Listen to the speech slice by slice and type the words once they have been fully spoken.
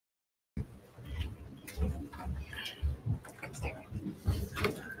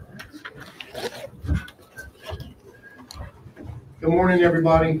Good morning,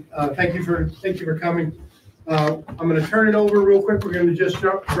 everybody. Thank you for coming. I'm going to turn it over real quick. We're going to just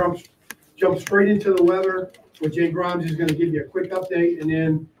jump straight into the weather. With Jay Grimes is going to give you a quick update, and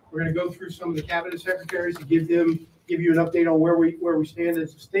then we're going to go through some of the cabinet secretaries to give you an update on where we stand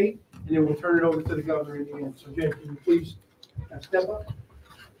as a state, and then we'll turn it over to the governor in the end. So, Jay, can you please step up?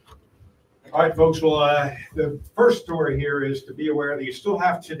 All right, folks. Well, the first story here is to be aware that you still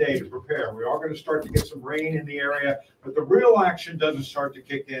have today to prepare. We are going to start to get some rain in the area, but the real action doesn't start to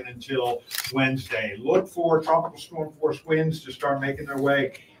kick in until Wednesday. Look for tropical storm force winds to start making their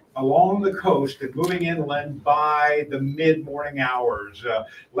way along the coast and moving inland by the mid-morning hours.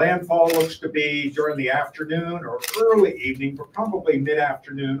 Landfall looks to be during the afternoon or early evening, but probably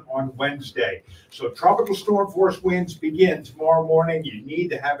mid-afternoon on Wednesday. So tropical storm force winds begin tomorrow morning. You need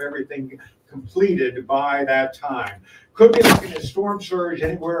to have everything completed by that time. Could be looking at storm surge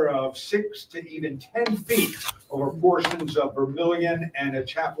anywhere of 6 to even 10 feet over portions of Vermilion and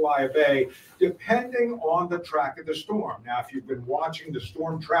Atchafalaya Bay, depending on the track of the storm. Now, if you've been watching the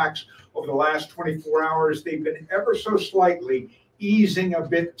storm tracks over the last 24 hours, they've been ever so slightly easing a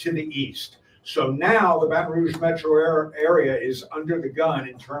bit to the east. So now the Baton Rouge metro area is under the gun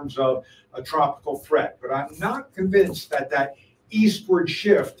in terms of a tropical threat. But I'm not convinced that eastward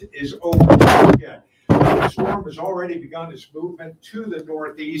shift is over yet. The storm has already begun its movement to the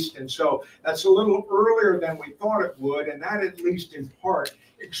northeast, and so that's a little earlier than we thought it would, and that at least in part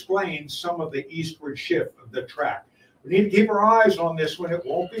explains some of the eastward shift of the track. We need to keep our eyes on this one. It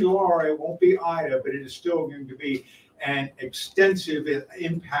won't be Laura, it won't be Ida, but it is still going to be an extensive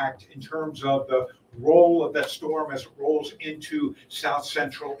impact in terms of the role of that storm as it rolls into south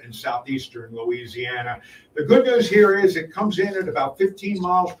central and southeastern Louisiana. The good news here is it comes in at about 15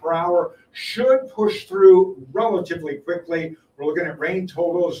 miles per hour, should push through relatively quickly. We're looking at rain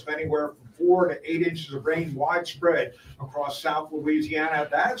totals of anywhere from 4 to 8 inches of rain widespread across South Louisiana.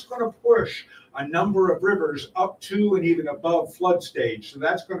 That's going to push a number of rivers up to and even above flood stage. So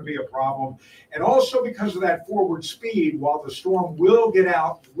that's going to be a problem. And also because of that forward speed, while the storm will get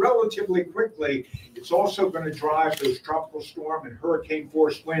out relatively quickly, it's also going to drive those tropical storm and hurricane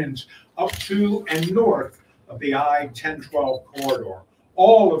force winds up to and north of the I-1012 corridor.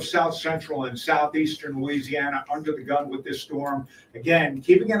 All of south central and southeastern Louisiana under the gun with this storm. Again,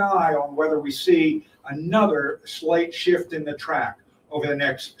 keeping an eye on whether we see another slight shift in the track over the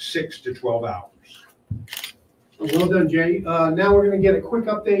next 6 to 12 hours. Well done, Jay. Now we're going to get a quick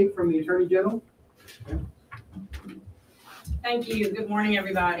update from the Attorney General. Thank you. Good morning,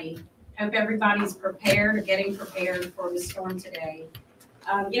 everybody. Hope everybody's prepared or getting prepared for the storm today.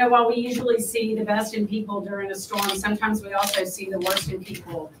 While we usually see the best in people during a storm, sometimes we also see the worst in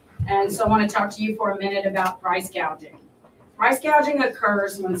people. And so I want to talk to you for a minute about price gouging. Price gouging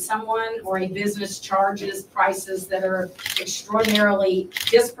occurs when someone or a business charges prices that are extraordinarily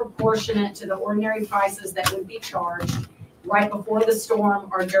disproportionate to the ordinary prices that would be charged right before the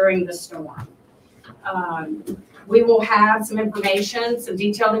storm or during the storm. We will have some information, some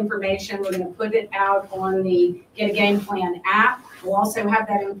detailed information. We're going to put it out on the Get a Game Plan app. We'll also have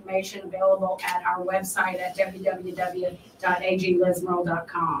that information available at our website at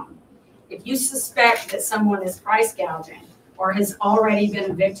www.aglismerle.com. If you suspect that someone is price gouging or has already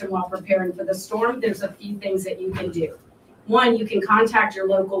been a victim while preparing for the storm, there's a few things that you can do. One, you can contact your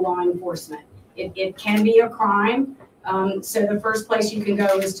local law enforcement. It can be a crime, so the first place you can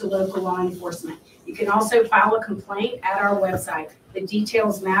go is to local law enforcement. You can also file a complaint at our website. The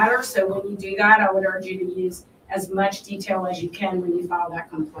details matter, so when you do that, I would urge you to use as much detail as you can when you file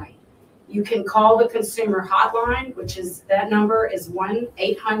that complaint. You can call the consumer hotline, which is, that number is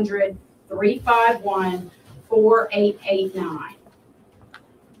 1-800-351-4889.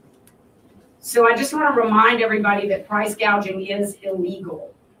 So I just want to remind everybody that price gouging is illegal,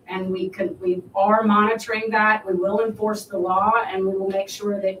 and we are monitoring that. We will enforce the law, and we will make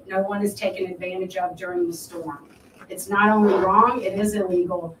sure that no one is taken advantage of during the storm. It's not only wrong, it is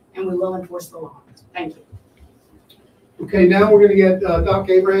illegal, and we will enforce the law. Thank you. Okay, now we're going to get Doc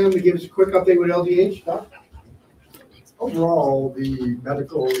Abraham to give us a quick update with LDH. Doc? Overall, the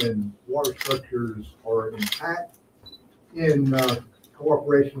medical and water structures are intact. In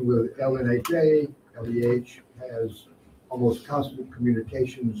cooperation with LNHA, LDH has almost constant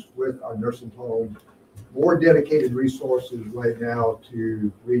communications with our nursing homes, more dedicated resources right now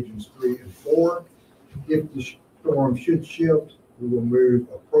to regions 3 and 4. If the storm should shift, we will move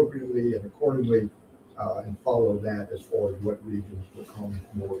appropriately and accordingly and follow that as far as what regions become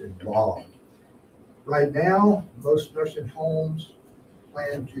more involved. Right now, most nursing homes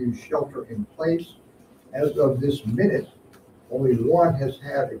plan to shelter in place. As of this minute, only one has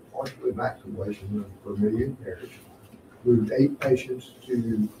had a partial evacuation of Vermilion Parish. moved 8 patients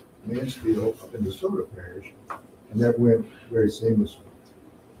to Mansfield up in DeSoto Parish, and that went very seamlessly.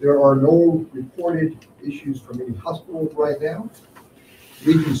 There are no reported issues from any hospitals right now.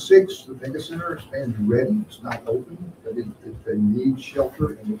 Region 6, the mega center, stands ready. It's not open, but if they need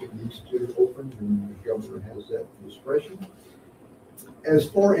shelter and if it needs to open, then the governor has that discretion. As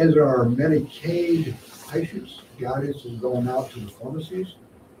far as our Medicaid patients, guidance has gone out to the pharmacies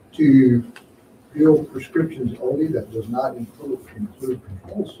to fill prescriptions only. That does not include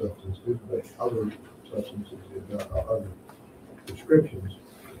controlled substances, but other substances and other prescriptions,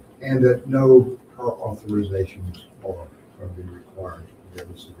 and that no prior authorizations are going to be required for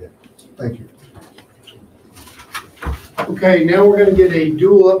this event. Thank you. Okay, now we're going to get a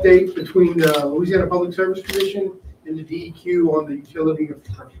dual update between the Louisiana Public Service Commission and the DEQ on the utility of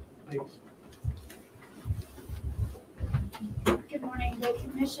time. Thanks. Good morning. The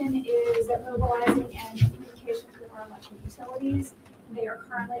commission is mobilizing and in communications with our electric utilities. They are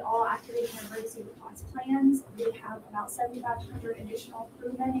currently all activating emergency response plans. We have about 7,500 additional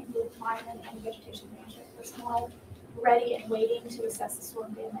crewmen, including firemen and vegetation management personnel, ready and waiting to assess the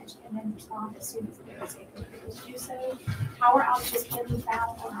storm damage and then respond as soon as they are safely able to do so. Power outages can be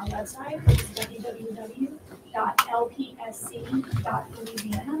found on our website, which is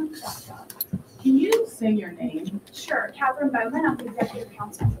www.lpsc.louisiana.gov. Can you say your name? Sure. Catherine Bowman, I'm the executive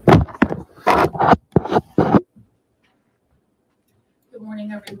counsel. Good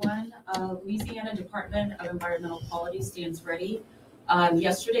morning, everyone. Louisiana Department of Environmental Quality stands ready.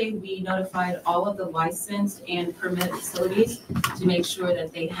 Yesterday, we notified all of the licensed and permit facilities to make sure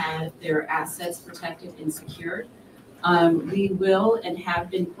that they had their assets protected and secured. We will and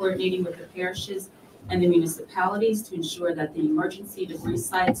have been coordinating with the parishes and the municipalities to ensure that the emergency debris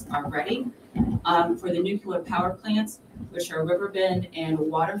sites are ready. For the nuclear power plants, which are Riverbend and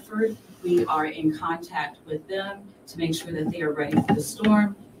Waterford, we are in contact with them to make sure that they are ready for the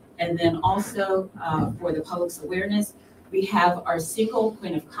storm. And then also for the public's awareness, we have our single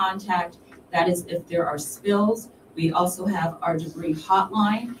point of contact. That is if there are spills. We also have our debris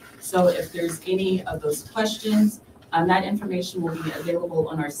hotline. So if there's any of those questions, that information will be available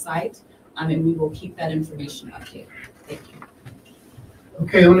on our site, and we will keep that information updated. Thank you.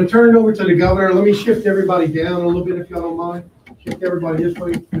 Okay, I'm going to turn it over to the governor. Let me shift everybody down a little bit if y'all don't mind. Shift everybody this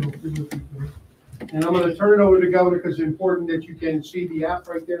way. And I'm going to turn it over to the governor because it's important that you can see the app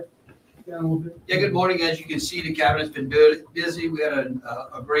right there. Down a little bit. Yeah, good morning. As you can see, the cabinet's been busy. We had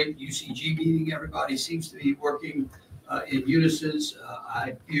a great UCG meeting. Everybody seems to be working in unison.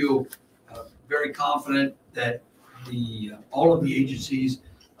 I feel very confident that all of the agencies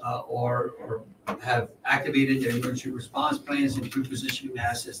have activated their emergency response plans and pre-positioning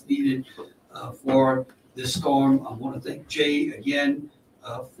assets needed for this storm. I want to thank Jay again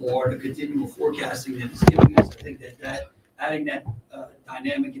for the continual forecasting that he's giving us. I think that adding that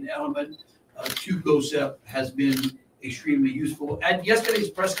dynamic and element to GOSEP has been extremely useful. At yesterday's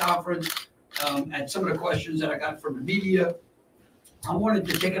press conference, at some of the questions that I got from the media, I wanted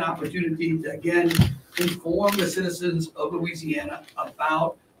to take an opportunity to again inform the citizens of Louisiana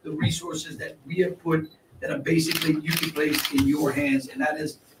about the resources that we have put that are basically you can place in your hands, and that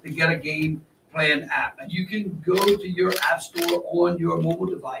is the Get a Game Plan app. And you can go to your app store on your mobile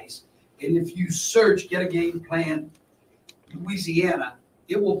device, and if you search Get a Game Plan Louisiana,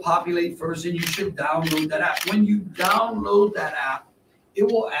 it will populate first, and you should download that app. When you download that app, it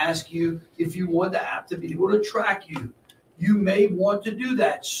will ask you if you want the app to be able to track you. You may want to do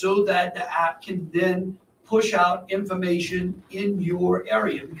that so that the app can then push out information in your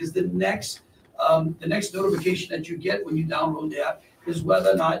area, because the next notification that you get when you download the app is whether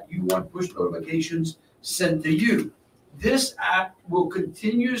or not you want push notifications sent to you. This app will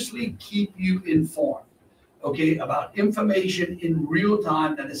continuously keep you informed, okay, about information in real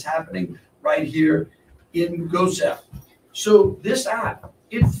time that is happening right here in GOSEP. So this app,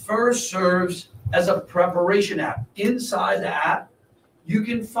 it first serves as a preparation app. Inside the app, you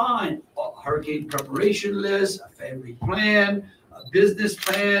can find a hurricane preparation list, a family plan, a business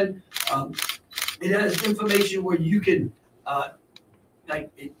plan. It has information where you can,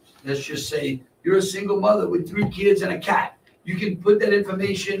 let's just say you're a single mother with 3 kids and a cat. You can put that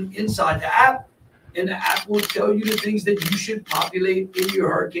information inside the app, and the app will tell you the things that you should populate in your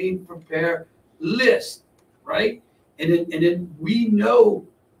hurricane prepare list, right? And then we know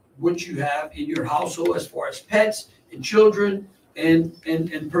what you have in your household as far as pets and children and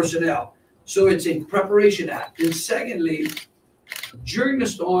personnel. So it's a preparation app. And secondly, during the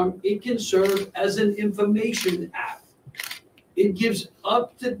storm, it can serve as an information app. It gives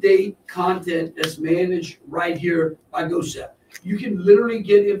up-to-date content that's managed right here by GOSEP. You can literally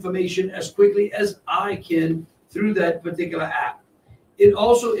get information as quickly as I can through that particular app. It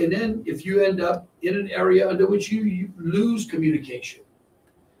also, and then if you end up in an area under which you lose communication,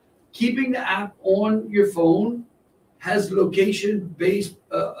 keeping the app on your phone has location-based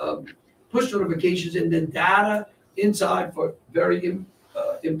push notifications, and the data inside for very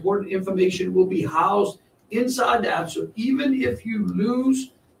important information will be housed inside the app. So even if you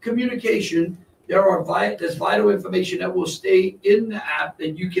lose communication, there's vital information that will stay in the app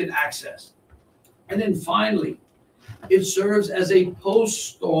that you can access. And then finally, it serves as a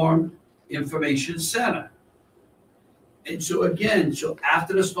post-storm information center. And so again, so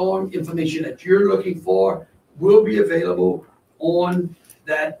after the storm, information that you're looking for will be available on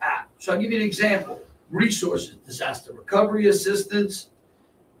that app. So I'll give you an example. Resources, disaster recovery assistance,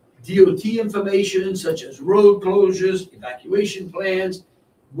 DOT information such as road closures, evacuation plans,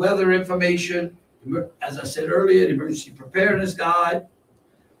 weather information, as I said earlier, the emergency preparedness guide,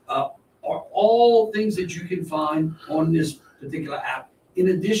 are all things that you can find on this particular app, in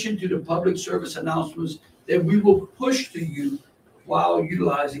addition to the public service announcements that we will push to you while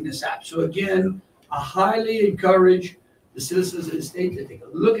utilizing this app. So again, I highly encourage the citizens of the state to take a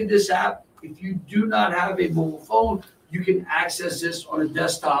look at this app. If you do not have a mobile phone, you can access this on a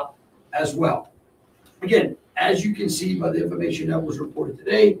desktop as well. Again, as you can see by the information that was reported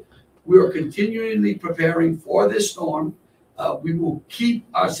today, we are continually preparing for this storm. We will keep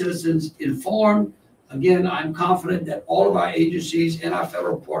our citizens informed. Again, I'm confident that all of our agencies and our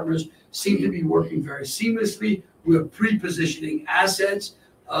federal partners seem to be working very seamlessly. We're pre-positioning assets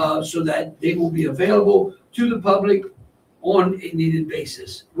so that they will be available to the public on a needed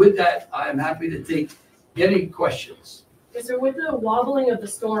basis. With that, I am happy to take any questions. Yes, sir. With the wobbling of the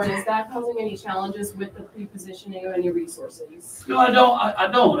storm, is that causing any challenges with the pre-positioning of any resources? No, I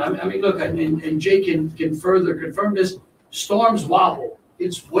don't. I mean, look, and Jay can further confirm this. Storms wobble.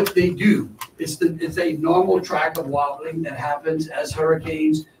 It's what they do. It's a normal track of wobbling that happens as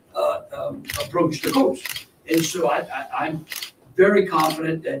hurricanes approach the coast. And so I'm very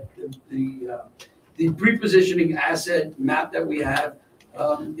confident that the pre-positioning asset map that we have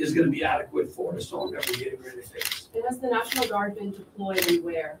is going to be adequate for the storm that we're getting ready to face. And has the National Guard been deployed and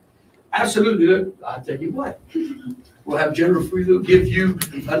where? Absolutely. I'll tell you what. We'll have General Friedel give you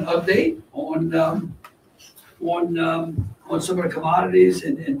an update on some of the commodities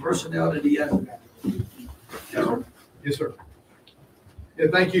and personnel that he has. General? Yes, sir. Yeah,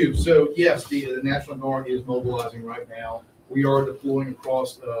 thank you. So yes, the National Guard is mobilizing right now. We are deploying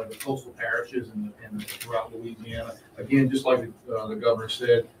across the coastal parishes and throughout Louisiana. Again, just like the governor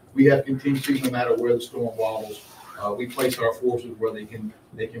said, we have contingencies no matter where the storm wobbles. We place our forces where they can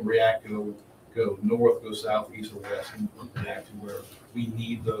react, go north, go south, east, or west, and react to where we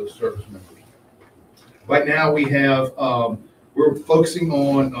need those service members. Right now, we have we're focusing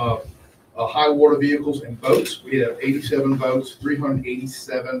on high water vehicles and boats. We have 87 boats,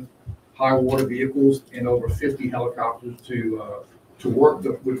 387 high water vehicles, and over 50 helicopters to work,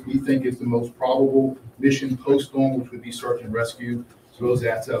 which we think is the most probable mission post-storm, which would be search and rescue. So those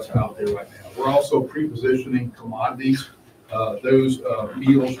assets are out there right now. We're also pre-positioning commodities, those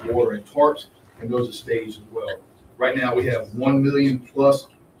meals, water, and tarps, and those are staged as well. Right now, we have 1 million plus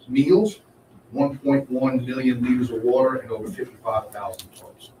meals, 1.1 million liters of water, and over 55,000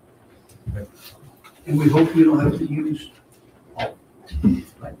 tarps. Okay. And we hope we don't have to use all.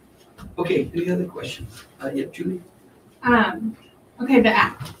 Right. Okay, any other questions? Yeah, Julie? Okay, the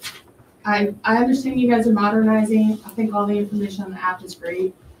app. I understand you guys are modernizing. I think all the information on the app is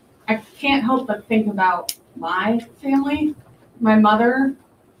great. I can't help but think about my family. My mother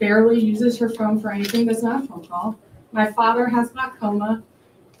barely uses her phone for anything that's not a phone call. My father has glaucoma.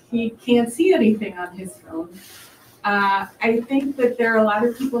 He can't see anything on his phone. I think that there are a lot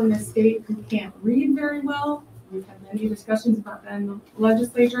of people in this state who can't read very well. We've had many discussions about that in the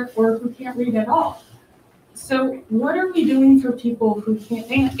legislature, or who can't read at all. So what are we doing for people who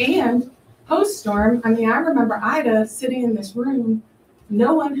can't, and post-storm, I mean, I remember Ida sitting in this room,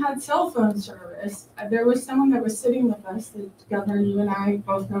 no one had cell phone service. There was someone that was sitting with us, the governor, you and I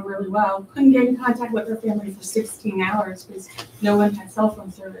both know really well, couldn't get in contact with her family for 16 hours because no one had cell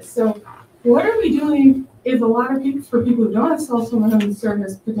phone service. So what are we doing if a lot of people, for people who don't have cell phone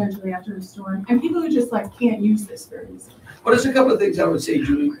service potentially after a storm, and people who just like can't use this very easily? Well, there's a couple of things I would say,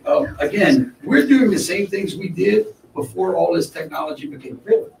 Julie. Again, we're doing the same things we did before all this technology became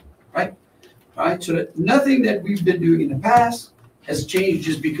available, right? All right, so that nothing that we've been doing in the past has changed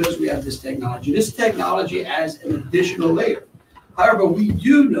just because we have this technology. This technology adds an additional layer. However, we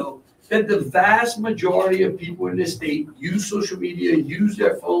do know that the vast majority of people in this state use social media, use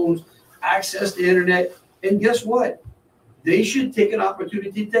their phones, access the internet, and guess what? They should take an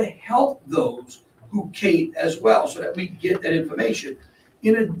opportunity to help those who Kate as well, so that we get that information.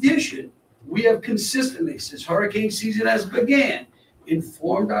 In addition, we have consistently, since hurricane season has began,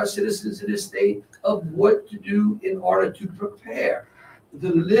 informed our citizens in the state of what to do in order to prepare. The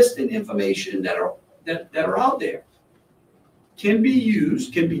list and information that are out there can be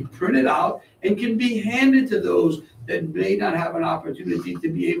used, can be printed out, and can be handed to those that may not have an opportunity to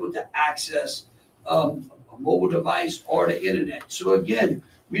be able to access a mobile device or the internet. So again,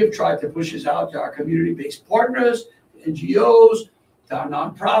 we have tried to push this out to our community-based partners, NGOs, to our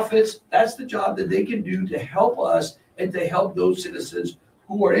nonprofits. That's the job that they can do to help us and to help those citizens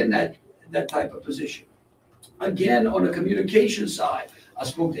who are in that type of position. Again, on the communication side, I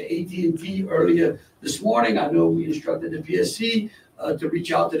spoke to AT&T earlier this morning. I know we instructed the PSC to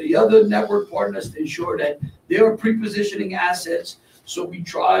reach out to the other network partners to ensure that they are pre-positioning assets. So we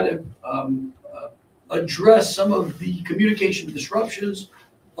try to address some of the communication disruptions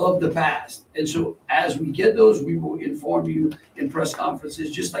of the past. And so as we get those, we will inform you in press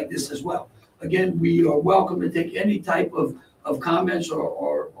conferences just like this as well. Again, we are welcome to take any type of comments or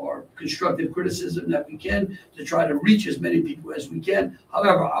constructive criticism that we can to try to reach as many people as we can.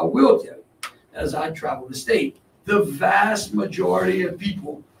 However, I will tell you, as I travel the state, the vast majority of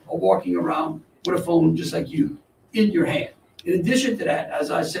people are walking around with a phone just like you in your hand. In addition to that,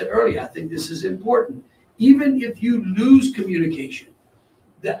 as I said earlier, I think this is important. Even if you lose communication,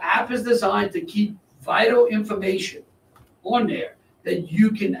 the app is designed to keep vital information on there that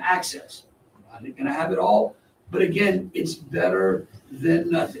you can access. I'm not going to have it all, but again, it's better than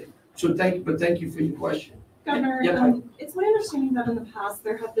nothing. So thank you for your question. Governor, Yeah, it's my understanding that in the past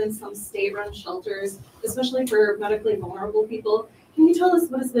there have been some state-run shelters, especially for medically vulnerable people. Can you tell us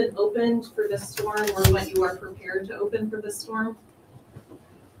what has been opened for this storm or what you are prepared to open for this storm?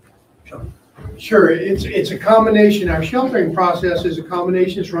 Sure, it's a combination. Our sheltering process is a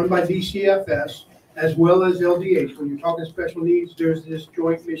combination. It's run by DCFS as well as LDH. When you're talking special needs, there's this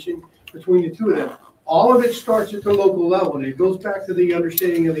joint mission between the two of them. All of it starts at the local level, and it goes back to the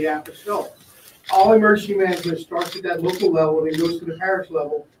understanding of the app itself. All emergency management starts at that local level, and it goes to the parish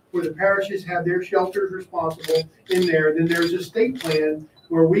level, where the parishes have their shelters responsible in there. Then there's a state plan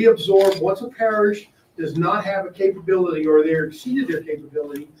where we absorb once a parish does not have a capability or they're exceeded their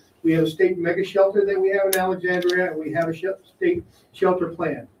capability. We have a state mega shelter that we have in Alexandria, and we have a state shelter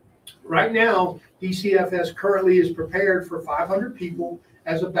plan. Right now, DCFS currently is prepared for 500 people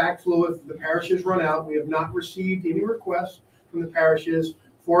as a backflow if the parishes run out. We have not received any requests from the parishes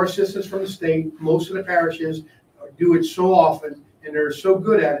for assistance from the state. Most of the parishes do it so often, and they're so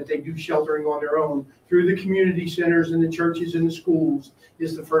good at it, they do sheltering on their own through the community centers and the churches and the schools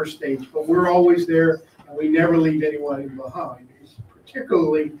is the first stage. But we're always there, and we never leave anyone behind,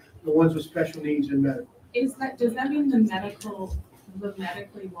 particularly the ones with special needs and medical. Does that mean the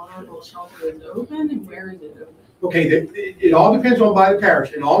medically vulnerable shelter is open, and where is it open? Okay, it all depends on by the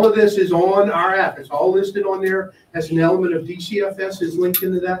parish, and all of this is on our app. It's all listed on there. Has an element of DCFS is linked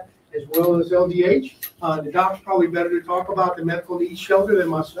into that, as well as LDH. The doc's probably better to talk about the medical needs shelter than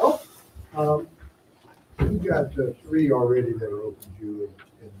myself. We've got 3 already that are open, Julie,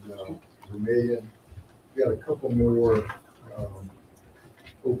 in Vermilion. We've got a couple more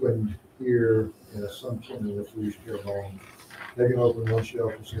opened here in Assumption and the Fleece Care Home. They can open 1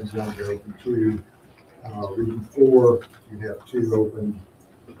 shelter, since one to open 2. Region 4, you have 2 open.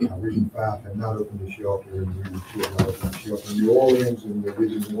 Region 5 have not opened the shelter, and Region 2 have not opened the shelter. In New Orleans, in the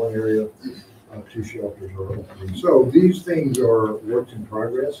Region 1 area, 2 shelters are opening. So these things are works in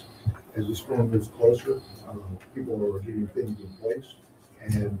progress. As the storm moves closer, people are getting things in place,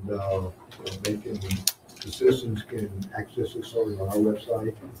 and the citizens can access this over on our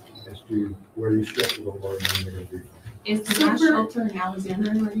website as to where these shelters are and when they're going to be. Is the last shelter in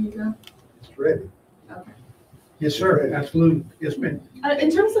Alexandria ready to go? It's ready. Okay. Yes, sir. Absolutely. Yes, ma'am.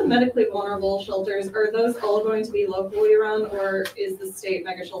 In terms of medically vulnerable shelters, are those all going to be locally run, or is the state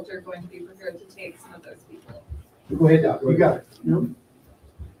mega shelter going to be prepared to take some of those people? Go ahead, Doc. You got it.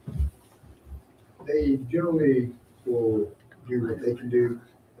 They generally will do what they can do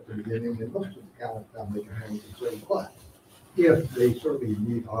at the beginning, and most of the time they can handle themselves. But if they certainly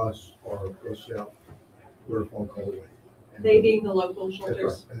need us or us out, we're a phone call away. And They being the local that's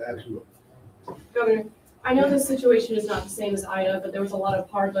shelters? right. Absolutely. Governor, I know this situation is not the same as Ida, but there was a lot of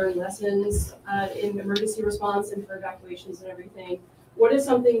hard learned lessons in emergency response and for evacuations and everything. What is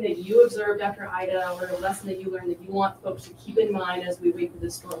something that you observed after Ida, or a lesson that you learned that you want folks to keep in mind as we wait for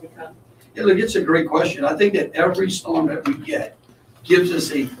this storm to come? Yeah, look, it's a great question. I think that every storm that we get gives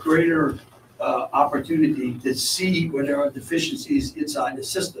us a greater opportunity to see where there are deficiencies inside the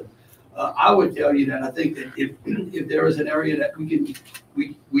system. I would tell you that I think that if there is an area that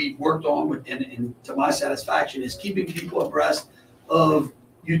we worked on with, and to my satisfaction, is keeping people abreast of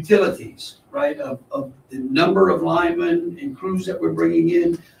utilities, right? Of the number of linemen and crews that we're bringing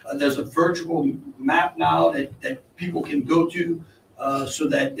in. There's a virtual map now that people can go to so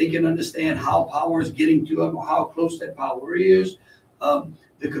that they can understand how power is getting to them or how close that power is.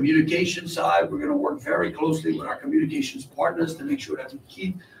 The communication side, we're going to work very closely with our communications partners to make sure that we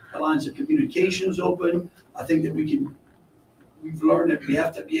keep the lines of communications open. I think that we've learned that we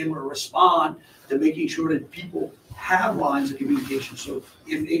have to be able to respond to making sure that people have lines of communication. So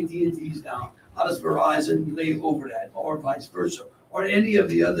if AT&T is down, how does Verizon lay over that, or vice versa, or any of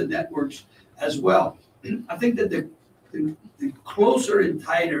the other networks as well? I think that the closer and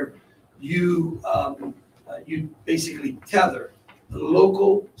tighter you basically tether the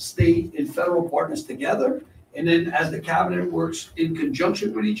local, state, and federal partners together, and then as the cabinet works in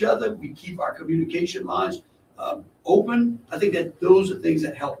conjunction with each other, we keep our communication lines open. I think that those are things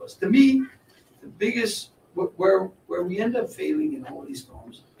that help us. To me, the biggest, where we end up failing in all these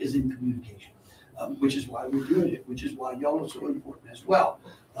storms is in communication, which is why we're doing it, which is why y'all are so important as well.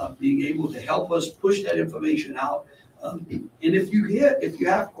 Being able to help us push that information out. And if you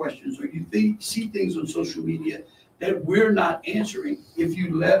have questions or you see things on social media that we're not answering, if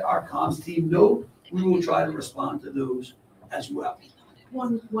you let our comms team know, we will try to respond to those as well.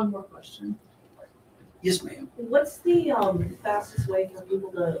 One more question. Yes, ma'am. What's the fastest way for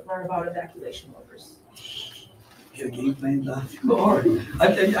people to learn about evacuation orders? Get a game plan done. I mean,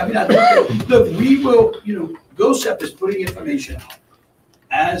 I think that, look, we will, GOSEP is putting information out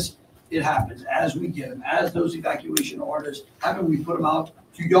as it happens, as we get them, as those evacuation orders happen, we put them out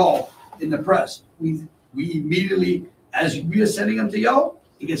to y'all in the press. We immediately, as we are sending them to y'all,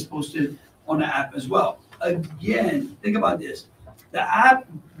 it gets posted on the app as well. Again, think about this. The app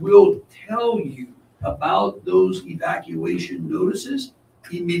will tell you about those evacuation notices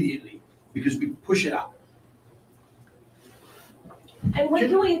immediately because we push it out. And when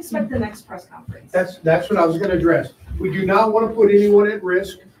can we expect the next press conference? That's what I was gonna address. We do not want to put anyone at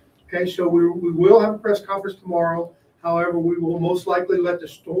risk. Okay, so we will have a press conference tomorrow. However, we will most likely let the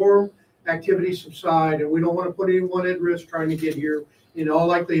storm activity subside, and we don't want to put anyone at risk trying to get here. In all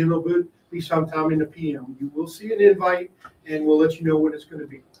likelihood, it'll be sometime in the PM. You will see an invite, and we'll let you know when it's going to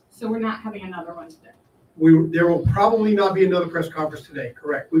be. So we're not having another one today. There will probably not be another press conference today,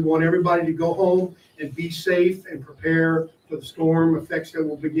 correct? We want everybody to go home and be safe and prepare for the storm effects that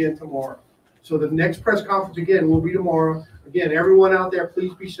will begin tomorrow. So the next press conference, again, will be tomorrow. Again, everyone out there,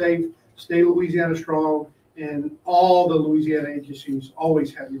 please be safe, stay Louisiana strong, and all the Louisiana agencies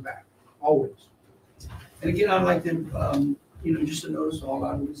always have your back, always. And again, I'd like to, just to notice all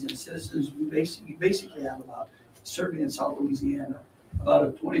our Louisiana citizens, we basically have about, certainly in South Louisiana, about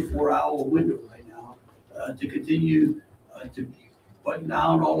a 24-hour window right now to continue to button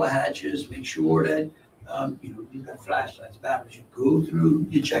down all the hatches, make sure that you've got flashlights, batteries, you go through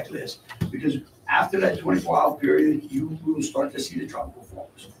your checklist, because after that 24-hour period, you will start to see the tropical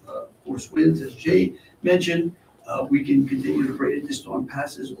force winds, as Jay mentioned. We can continue to pray that this storm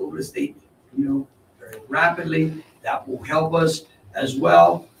passes over the state, very rapidly. That will help us as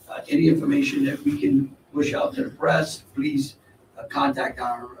well. Any information that we can push out to the press, please contact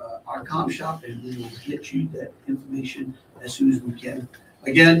our comm shop, and we will get you that information as soon as we can.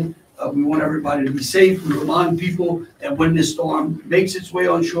 Again, we want everybody to be safe. We remind people that when this storm makes its way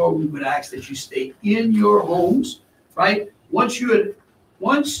on shore, we would ask that you stay in your homes, right? Once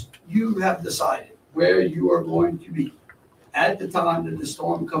you have decided where you are going to be at the time that the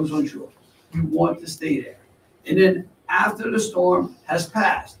storm comes on shore, you want to stay there. And then after the storm has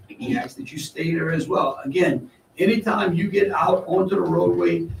passed, we ask that you stay there as well. Again, anytime you get out onto the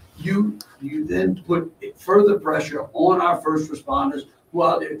roadway, you then put further pressure on our first responders who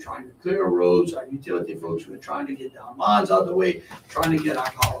are out there trying to clear roads, our utility folks who are trying to get down lines out of the way, trying to get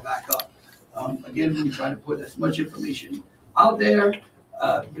our power back up. Again, we try to put as much information out there.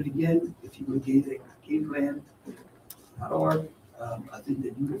 But again, if you would get a game plan.org, I think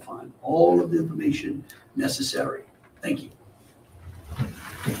that you will find all of the information necessary. Thank you.